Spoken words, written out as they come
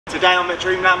Today I'm at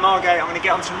Dreamland Margate. I'm going to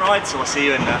get on some rides, so I'll see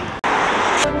you in there.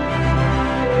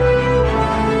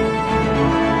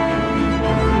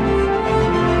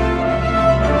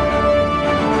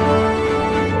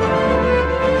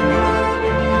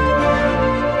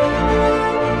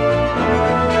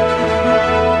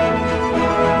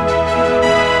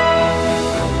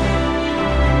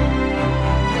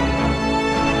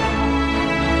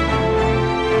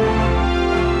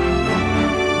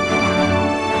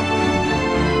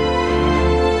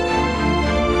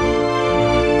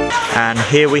 And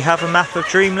here we have a map of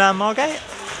Dreamland Margate.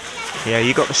 Yeah,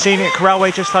 you got the Scenic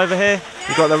Railway just over here.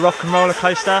 You got the rock and roller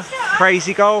coaster,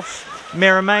 Crazy Golf,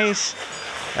 Mirror Maze.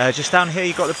 Just down here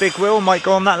you got the big wheel, might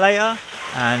go on that later.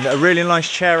 And a really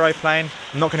nice chair-plane.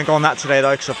 I'm not going to go on that today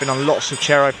though, because I've been on lots of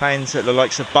chair-planes at the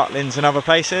likes of Butlins and other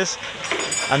places.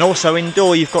 And also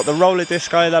indoor you've got the roller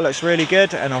disco, that looks really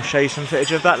good, and I'll show you some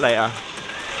footage of that later.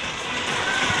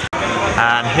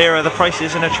 And here are the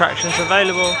prices and attractions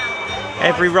available.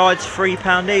 Every ride's £3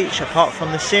 each, apart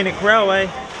from the Scenic Railway,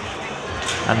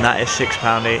 and that is £6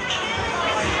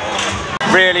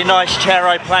 each. Really nice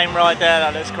chair-plane ride there,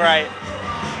 that looks great.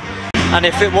 And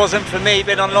if it wasn't for me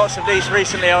being on lots of these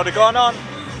recently, I would have gone on,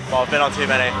 but I've been on too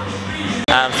many.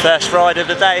 And first ride of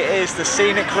the day is the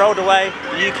Scenic Railway,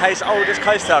 the UK's oldest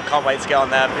coaster. I can't wait to get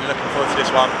on there, I've been looking forward to this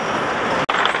one.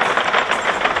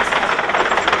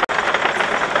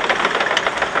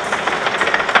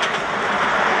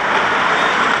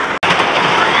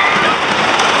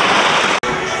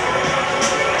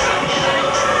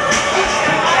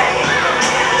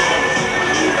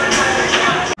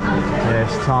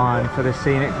 Time for the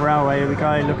Scenic Railway. Here we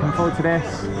go, looking forward to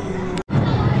this.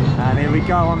 And here we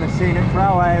go on the Scenic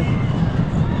Railway.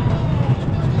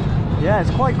 Yeah, it's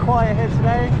quite quiet here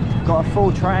today. Got a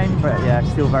full train, but yeah,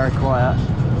 still very quiet.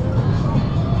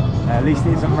 At least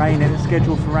it isn't raining. It's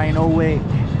scheduled for rain all week,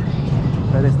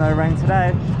 but there's no rain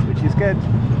today, which is good.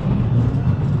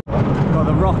 Got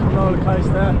the rock and roller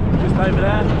coaster just over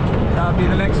there. That'll be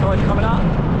the next ride coming up.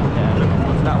 Yeah, looking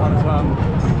forward to that one as well.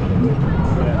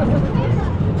 Yeah.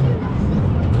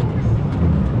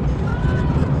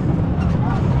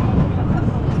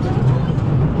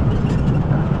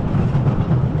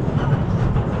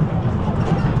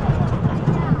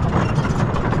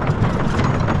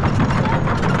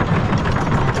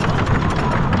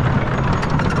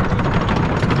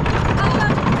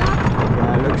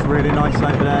 Really nice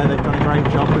over there, they've done a great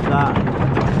job with that.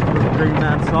 Got the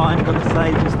Dreamland sign, got the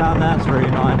stage just down there, it's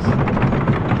really nice.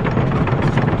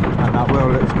 And that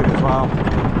wheel looks good as well.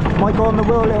 Might go on the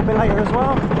wheel a little bit later as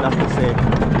well, we'll have to see.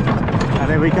 And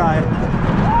there we go.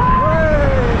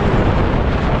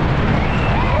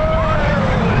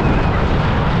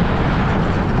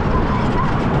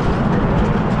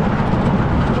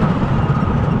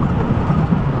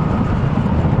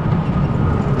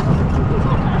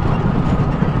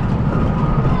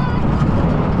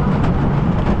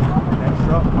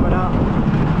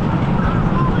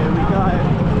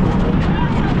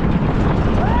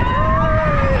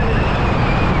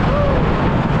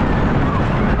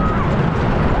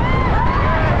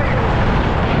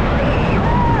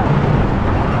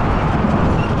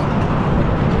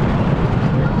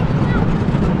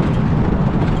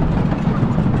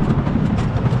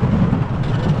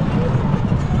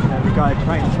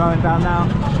 Train slowing down now.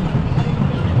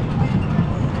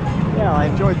 Yeah, I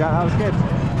enjoyed that, that was good.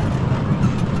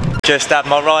 Just had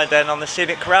my ride then on the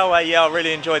Scenic Railway. Yeah, I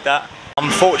really enjoyed that.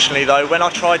 Unfortunately though, when I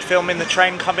tried filming the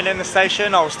train coming in the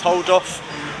station, I was told off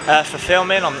for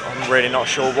filming. I'm really not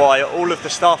sure why. All of the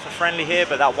staff are friendly here,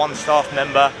 but that one staff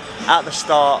member at the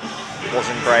start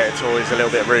wasn't great at all. He was a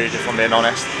little bit rude, if I'm being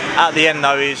honest. At the end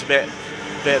though, he was a bit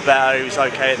better. He was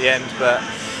okay at the end, but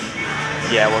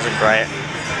yeah, it wasn't great.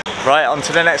 Right, on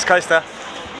to the next coaster.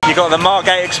 You got the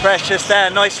Margate Express just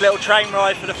there, nice little train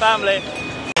ride for the family.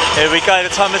 Here we go, the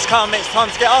time has come, it's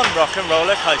time to get on rock and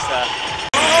roller coaster.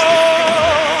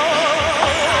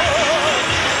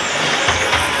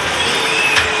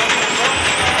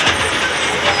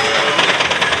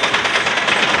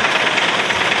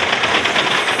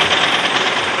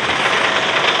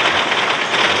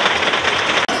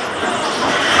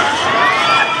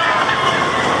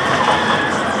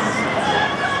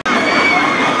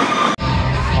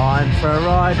 For a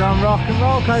ride on rock and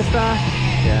roller coaster.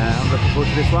 Yeah, I'm looking forward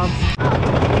to this one.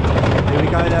 Here we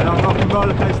go then on rock and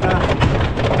roller coaster.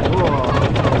 Whoa.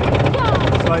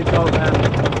 Slow jolt there.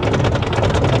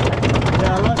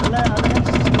 Yeah, I like the layout of this.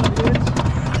 It's good.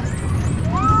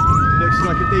 Looks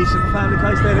like a decent family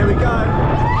coaster. Here we go.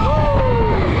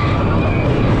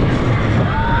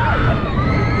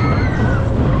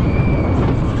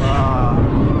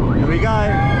 Here we go.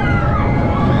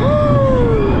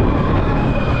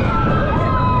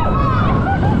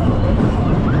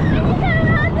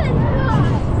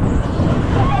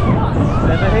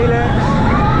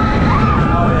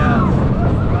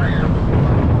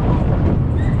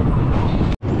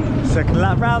 Second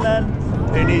lap round then.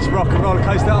 Who needs rock and roller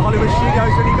coaster at Hollywood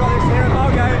Studios when you got this here at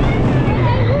Margate?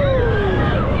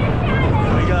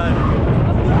 There we go.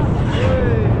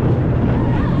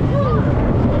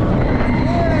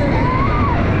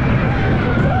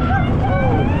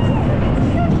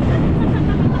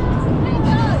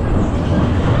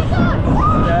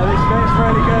 Yeah, this bit's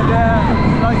really good there.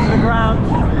 Low to the ground,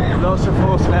 lots of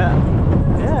force there.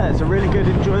 Yeah, it's a really good,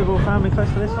 enjoyable family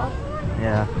coaster this one.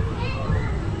 Yeah,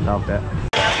 loved it.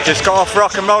 Just got off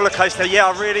rock and roller coaster. Yeah,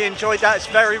 I really enjoyed that. It's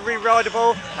very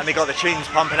re-rideable, and they got the tunes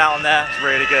pumping out on there. It's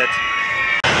really good.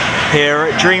 Here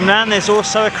at Dreamland, there's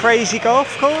also a crazy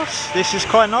golf course. This is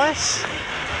quite nice.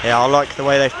 Yeah, I like the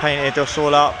way they've painted this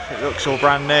all up. It looks all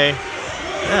brand new.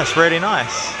 Yeah, it's really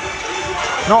nice.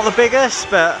 Not the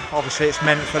biggest, but obviously it's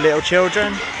meant for little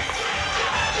children.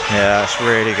 Yeah, it's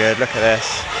really good. Look at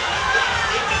this.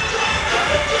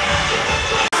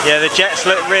 Yeah, the jets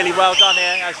look really well done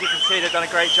here. As you can see, they've done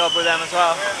a great job with them as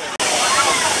well.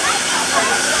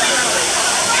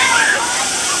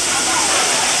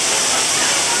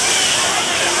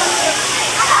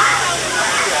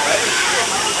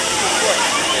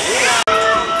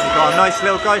 You've got a nice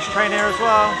little ghost train here as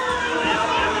well.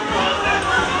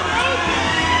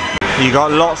 You've got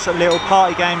lots of little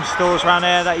party game stores around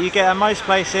here that you get at most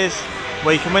places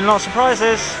where you can win lots of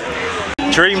prizes.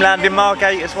 Dreamland in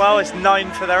Margate as well is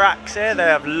known for their acts here. They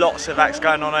have lots of acts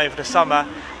going on over the summer,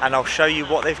 and I'll show you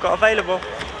what they've got available.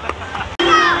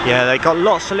 Yeah, they've got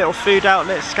lots of little food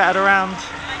outlets scattered around.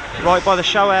 Right by the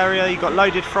show area, you've got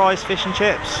loaded fries, fish and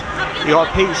chips. You've got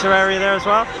a pizza area there as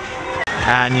well.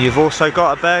 And you've also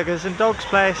got a burgers and dogs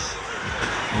place.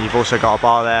 And you've also got a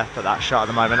bar there, but that's shut at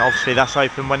the moment. Obviously that's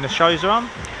open when the shows are on.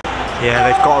 Yeah,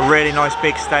 they've got a really nice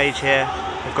big stage here.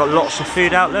 They've got lots of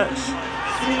food outlets.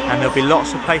 And there'll be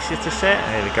lots of places to sit.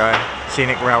 There we go.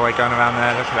 Scenic Railway going around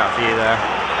there. Look at that view there.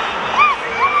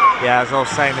 Yeah, as I was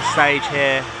saying, the stage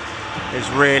here is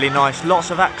really nice.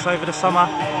 Lots of acts over the summer.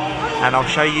 And I'll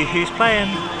show you who's playing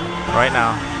right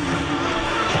now.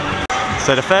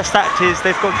 So the first act is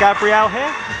they've got Gabrielle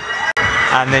here.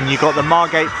 And then you've got the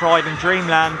Margate Pride and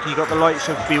Dreamland. You've got the likes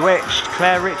of Bewitched,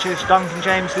 Claire Richards, Duncan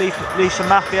James, Lisa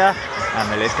Mafia.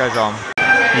 And the list goes on.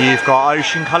 You've got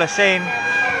Ocean Colour Scene.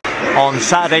 On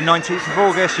Saturday 19th of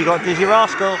August you got Dizzy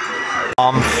Rascal.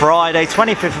 On Friday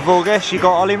 25th of August you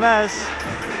got Ollie Mers.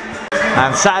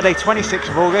 And Saturday 26th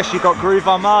of August you got Groove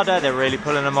Armada. They're really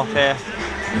pulling them off here.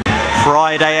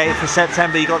 Friday 8th of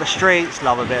September you got The Streets.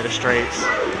 Love a bit of The Streets.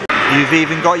 You've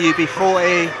even got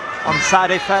UB40 on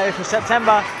Saturday 30th of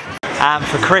September. And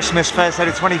for Christmas, Thursday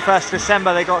the 21st of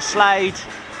December, they got Slade.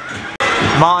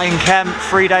 Martin Kemp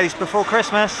 3 days before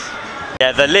Christmas.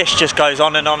 Yeah, the list just goes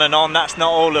on and on and on. That's not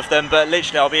all of them, but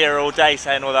literally I'll be here all day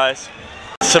saying all those.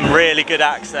 Some really good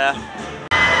acts there.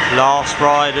 Last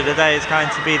ride of the day is going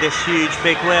to be this huge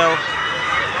big wheel.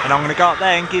 And I'm going to go up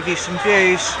there and give you some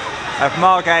views of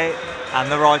Margate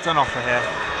and the rides on offer here.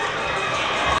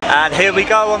 And here we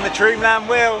go on the Dreamland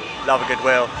wheel. Love a good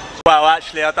wheel. Well,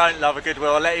 actually I don't love a good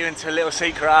wheel. I'll let you into a little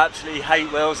secret. I absolutely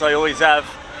hate wheels, I always have.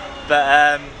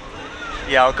 But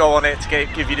yeah, I'll go on it to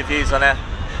give you the views on it.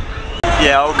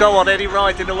 Yeah, I'll go on any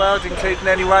ride in the world, including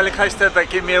any roller coaster,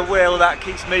 but give me a wheel that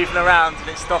keeps moving around and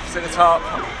it stops at the top.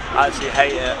 I absolutely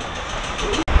hate it.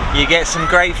 You get some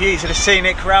great views of the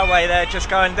Scenic Railway there, just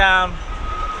going down.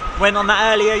 Went on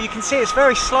that earlier. You can see it's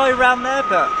very slow around there,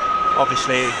 but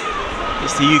obviously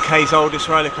it's the UK's oldest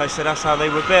roller coaster. That's how they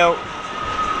were built.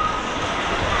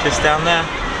 Just down there.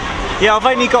 Yeah, I've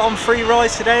only got on 3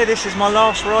 rides today. This is my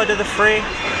last ride of the 3.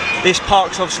 This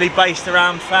park's obviously based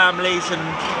around families, and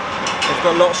they've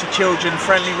got lots of children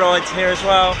friendly rides here as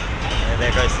well. Yeah,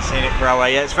 there goes the Scenic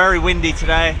Railway. Yeah, it's very windy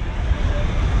today.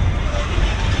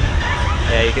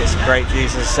 Yeah, you get some great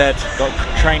views, as I said. Got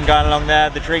a train going along there,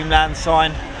 the Dreamland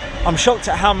sign. I'm shocked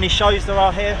at how many shows there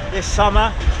are here this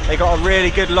summer. They got a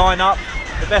really good lineup,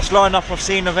 the best lineup I've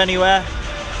seen of anywhere.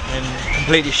 And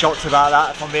completely shocked about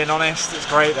that, if I'm being honest. It's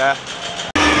great there.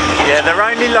 Yeah, they're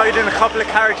only loading a couple of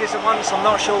carriages at once. I'm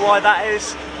not sure why that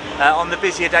is. On the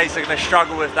busier days they're going to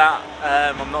struggle with that.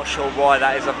 I'm not sure why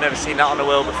that is. I've never seen that on a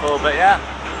wheel before, but yeah.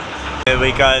 Here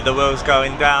we go, the wheel's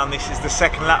going down. This is the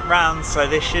second lap round, so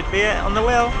this should be it on the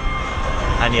wheel.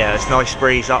 And yeah, it's nice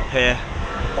breeze up here.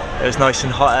 It was nice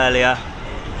and hot earlier,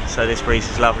 so this breeze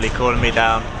is lovely, cooling me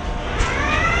down.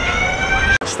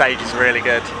 The stage is really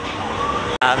good.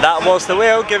 And that was the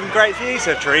wheel, giving great views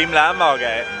of Dreamland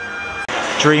Margate.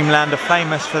 Dreamland are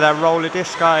famous for their roller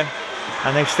disco,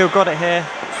 and they've still got it here.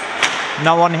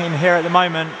 No one in here at the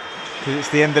moment, because it's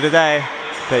the end of the day.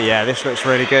 But yeah, this looks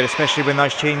really good, especially when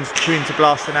those tunes are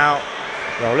blasting out.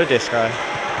 Roller disco.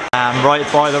 And right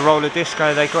by the roller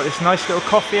disco, they've got this nice little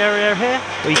coffee area here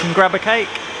where you can grab a cake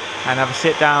and have a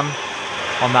sit down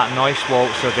on that nice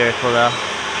waltzer vehicle there.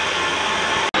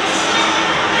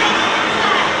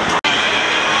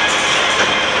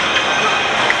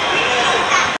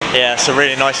 Yeah, it's a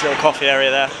really nice little coffee area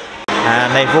there.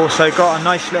 And they've also got a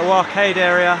nice little arcade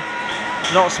area.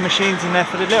 Lots of machines in there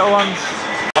for the little ones.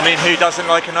 I mean, who doesn't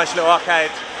like a nice little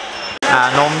arcade?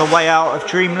 And on the way out of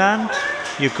Dreamland,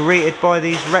 you're greeted by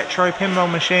these retro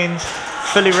pinball machines,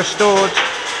 fully restored.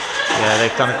 Yeah,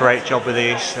 they've done a great job with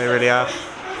these, they really have.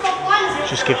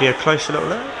 Just give you a closer little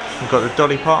look. We've got the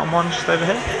Dolly Parton one just over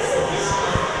here.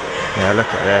 Yeah, look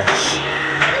at this.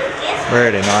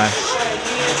 Really nice.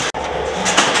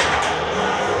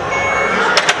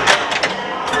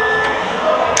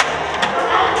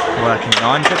 Working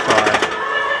 9 to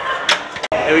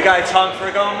 5. Here we go, time for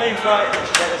a go on moon flight.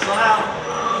 Let's get this one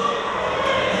out.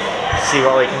 See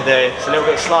what we can do. It's a little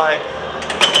bit slow.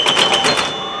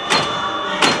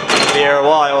 Be here a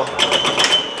while.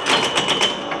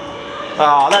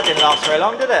 Oh, that didn't last very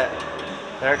long, did it?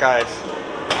 There it goes.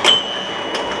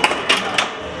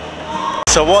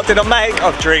 So what did I make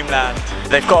of Dreamland?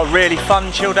 They've got a really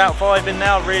fun, chilled out vibe in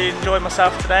there. I really enjoyed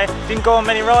myself today. Didn't go on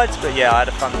many rides, but yeah, I had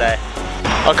a fun day.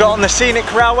 I got on the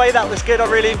Scenic Railway, that was good, I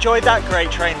really enjoyed that, great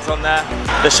trains on there.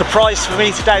 The surprise for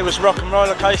me today was Rock and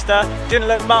Roller Coaster. Didn't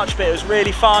look much, but it was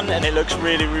really fun and it looks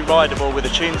really re-rideable with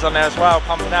the tunes on there as well,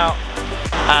 pumping out.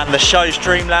 And the shows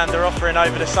Dreamland are offering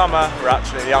over the summer were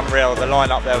absolutely unreal, the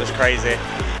lineup there was crazy.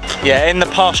 Yeah, in the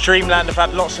past Dreamland have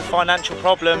had lots of financial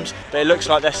problems, but it looks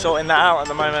like they're sorting that out at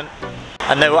the moment.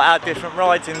 And they will add different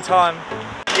rides in time.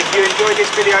 If you enjoyed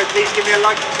this video, please give me a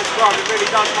like and subscribe, it really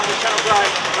does help the channel grow.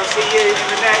 I'll see you in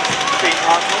the next